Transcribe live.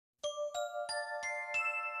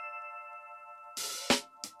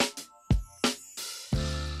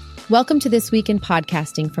Welcome to This Week in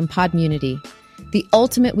Podcasting from Podmunity, the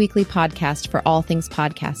ultimate weekly podcast for all things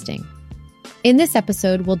podcasting. In this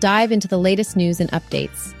episode, we'll dive into the latest news and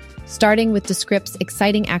updates, starting with Descript's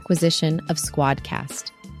exciting acquisition of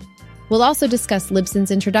SquadCast. We'll also discuss Libsyn's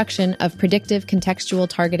introduction of predictive contextual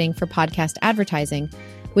targeting for podcast advertising,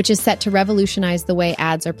 which is set to revolutionize the way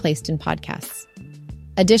ads are placed in podcasts.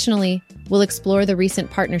 Additionally, we'll explore the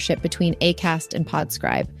recent partnership between Acast and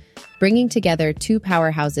Podscrib, bringing together two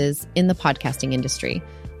powerhouses in the podcasting industry.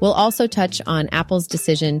 We'll also touch on Apple's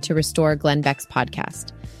decision to restore Glenn Beck's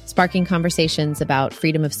podcast, sparking conversations about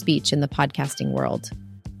freedom of speech in the podcasting world.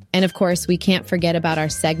 And of course, we can't forget about our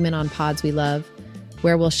segment on Pods We Love,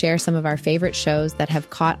 where we'll share some of our favorite shows that have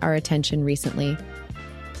caught our attention recently.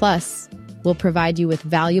 Plus, we'll provide you with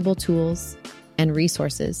valuable tools and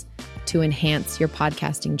resources to enhance your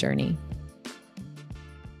podcasting journey.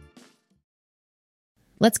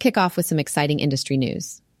 Let's kick off with some exciting industry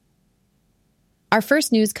news. Our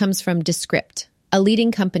first news comes from Descript, a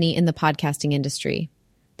leading company in the podcasting industry.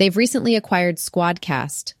 They've recently acquired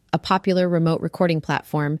SquadCast, a popular remote recording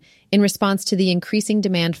platform, in response to the increasing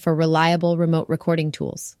demand for reliable remote recording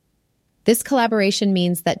tools. This collaboration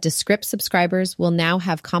means that Descript subscribers will now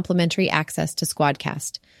have complimentary access to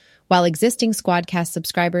SquadCast, while existing SquadCast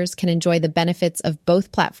subscribers can enjoy the benefits of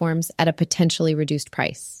both platforms at a potentially reduced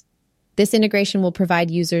price. This integration will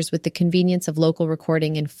provide users with the convenience of local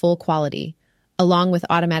recording in full quality, along with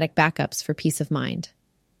automatic backups for peace of mind.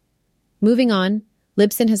 Moving on,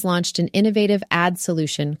 Libsyn has launched an innovative ad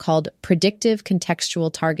solution called Predictive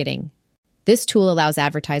Contextual Targeting. This tool allows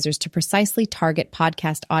advertisers to precisely target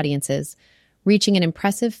podcast audiences, reaching an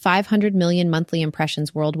impressive 500 million monthly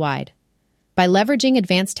impressions worldwide. By leveraging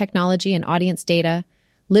advanced technology and audience data,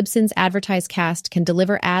 Libsyn's advertised cast can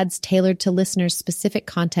deliver ads tailored to listeners' specific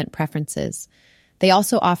content preferences. They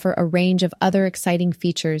also offer a range of other exciting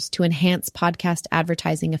features to enhance podcast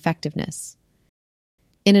advertising effectiveness.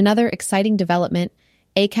 In another exciting development,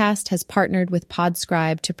 Acast has partnered with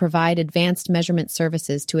Podscrib to provide advanced measurement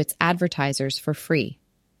services to its advertisers for free.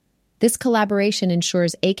 This collaboration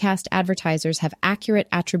ensures Acast advertisers have accurate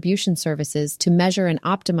attribution services to measure and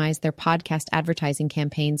optimize their podcast advertising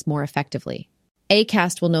campaigns more effectively.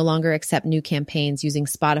 Acast will no longer accept new campaigns using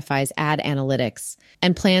Spotify's ad analytics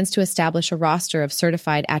and plans to establish a roster of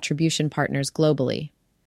certified attribution partners globally.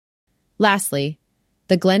 Lastly,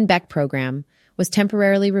 the Glenn Beck program was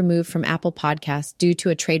temporarily removed from Apple Podcasts due to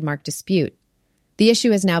a trademark dispute. The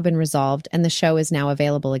issue has now been resolved and the show is now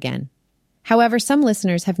available again. However, some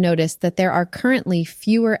listeners have noticed that there are currently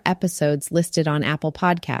fewer episodes listed on Apple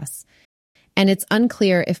Podcasts, and it's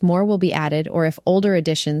unclear if more will be added or if older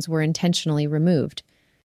editions were intentionally removed.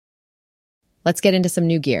 Let's get into some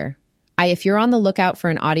new gear. If you're on the lookout for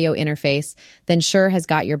an audio interface, then Shure has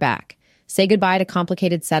got your back. Say goodbye to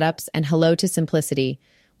complicated setups and hello to simplicity.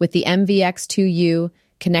 With the MVX2U,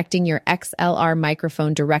 connecting your XLR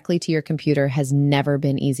microphone directly to your computer has never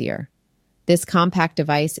been easier. This compact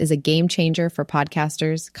device is a game changer for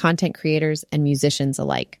podcasters, content creators, and musicians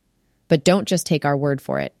alike. But don't just take our word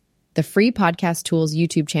for it. The Free Podcast Tools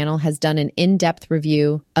YouTube channel has done an in-depth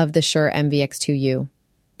review of the Shure MVX2U.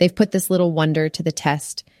 They've put this little wonder to the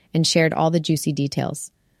test and shared all the juicy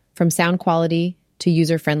details. From sound quality to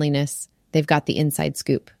user-friendliness, they've got the inside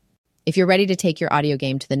scoop. If you're ready to take your audio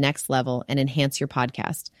game to the next level and enhance your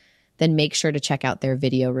podcast, then make sure to check out their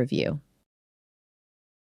video review.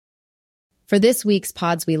 For this week's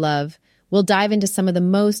Pods We Love, we'll dive into some of the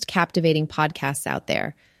most captivating podcasts out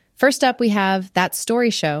there. First up, we have That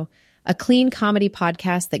Story Show, a clean comedy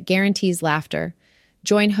podcast that guarantees laughter.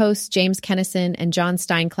 Join hosts James Kennison and John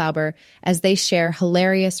Steinklauber as they share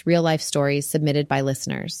hilarious real-life stories submitted by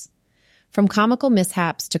listeners. From comical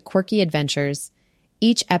mishaps to quirky adventures,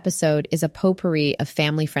 each episode is a potpourri of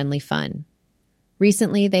family-friendly fun.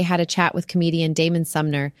 Recently, they had a chat with comedian Damon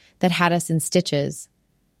Sumner that had us in stitches.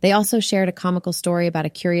 They also shared a comical story about a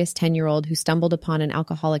curious 10-year-old who stumbled upon an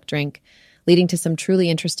alcoholic drink, leading to some truly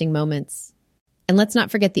interesting moments. And let's not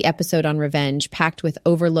forget the episode on revenge, packed with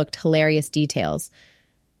overlooked hilarious details.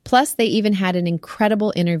 Plus, they even had an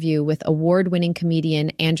incredible interview with award-winning comedian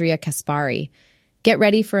Andrea Kaspari. Get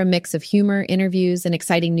ready for a mix of humor, interviews, and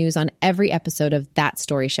exciting news on every episode of That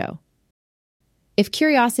Story Show. If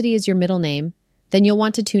curiosity is your middle name, then you'll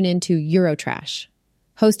want to tune in to Eurotrash.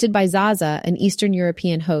 Hosted by Zaza, an Eastern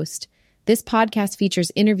European host, this podcast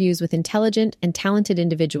features interviews with intelligent and talented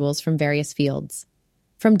individuals from various fields.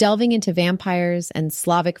 From delving into vampires and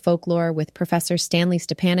Slavic folklore with Professor Stanley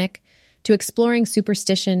Stepanek, to exploring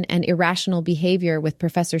superstition and irrational behavior with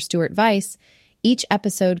Professor Stuart Weiss, each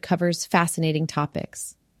episode covers fascinating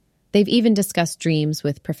topics. They've even discussed dreams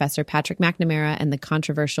with Professor Patrick McNamara and the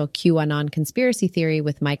controversial QAnon conspiracy theory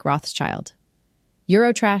with Mike Rothschild.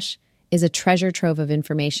 Eurotrash is a treasure trove of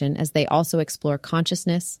information as they also explore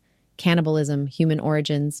consciousness, cannibalism, human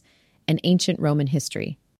origins, and ancient Roman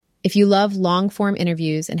history. If you love long-form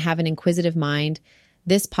interviews and have an inquisitive mind,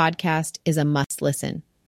 this podcast is a must-listen.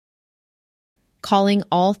 Calling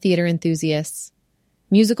all theater enthusiasts,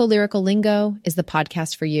 Musical Lyrical Lingo is the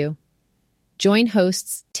podcast for you. Join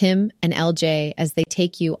hosts Tim and LJ as they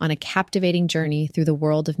take you on a captivating journey through the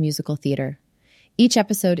world of musical theater. Each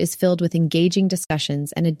episode is filled with engaging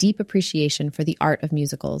discussions and a deep appreciation for the art of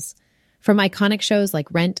musicals. From iconic shows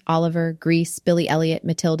like Rent, Oliver, Grease, Billy Elliot,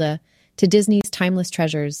 Matilda, to Disney's timeless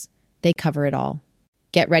treasures, they cover it all.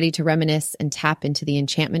 Get ready to reminisce and tap into the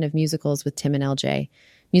enchantment of musicals with Tim and LJ.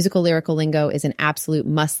 Musical Lyrical Lingo is an absolute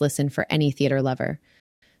must-listen for any theater lover.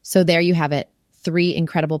 So there you have it. 3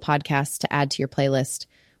 incredible podcasts to add to your playlist.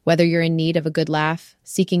 Whether you're in need of a good laugh,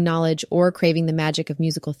 seeking knowledge, or craving the magic of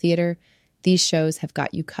musical theater, these shows have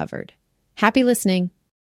got you covered. Happy listening!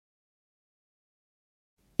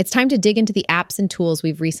 It's time to dig into the apps and tools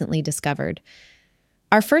we've recently discovered.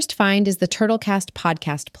 Our first find is the Turtlecast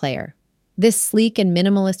podcast player. This sleek and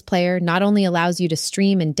minimalist player not only allows you to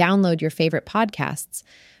stream and download your favorite podcasts,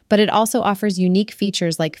 but it also offers unique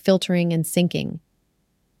features like filtering and syncing.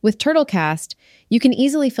 With Turtlecast, you can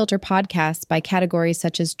easily filter podcasts by categories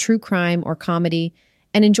such as true crime or comedy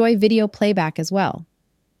and enjoy video playback as well.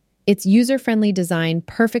 Its user-friendly design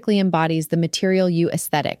perfectly embodies the Material You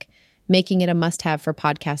aesthetic, making it a must-have for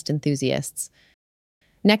podcast enthusiasts.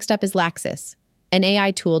 Next up is Laxis, an AI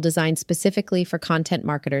tool designed specifically for content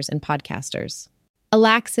marketers and podcasters.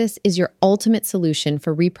 Alaxis is your ultimate solution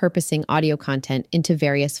for repurposing audio content into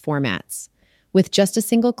various formats. With just a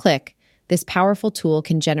single click, this powerful tool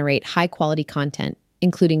can generate high-quality content,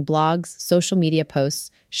 including blogs, social media posts,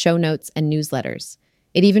 show notes, and newsletters.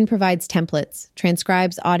 It even provides templates,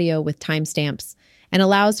 transcribes audio with timestamps, and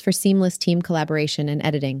allows for seamless team collaboration and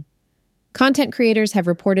editing. Content creators have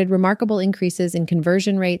reported remarkable increases in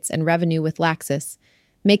conversion rates and revenue with Laxis,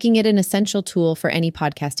 making it an essential tool for any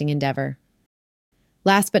podcasting endeavor.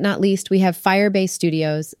 Last but not least, we have Firebase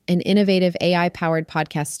Studios, an innovative AI-powered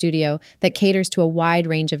podcast studio that caters to a wide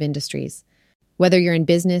range of industries. Whether you're in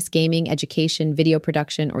business, gaming, education, video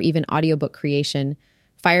production, or even audiobook creation,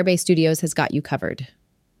 Firebase Studios has got you covered.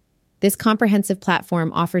 This comprehensive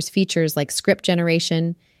platform offers features like script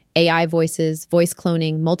generation, AI voices, voice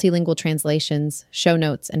cloning, multilingual translations, show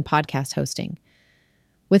notes, and podcast hosting.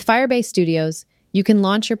 With Firebase Studios, you can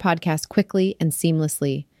launch your podcast quickly and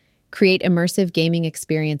seamlessly, create immersive gaming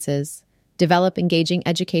experiences, develop engaging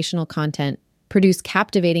educational content, produce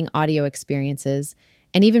captivating audio experiences,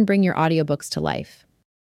 and even bring your audiobooks to life.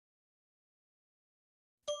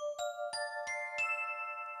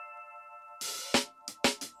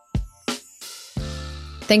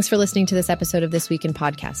 Thanks for listening to this episode of This Week in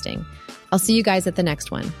Podcasting. I'll see you guys at the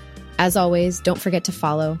next one. As always, don't forget to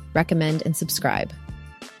follow, recommend, and subscribe.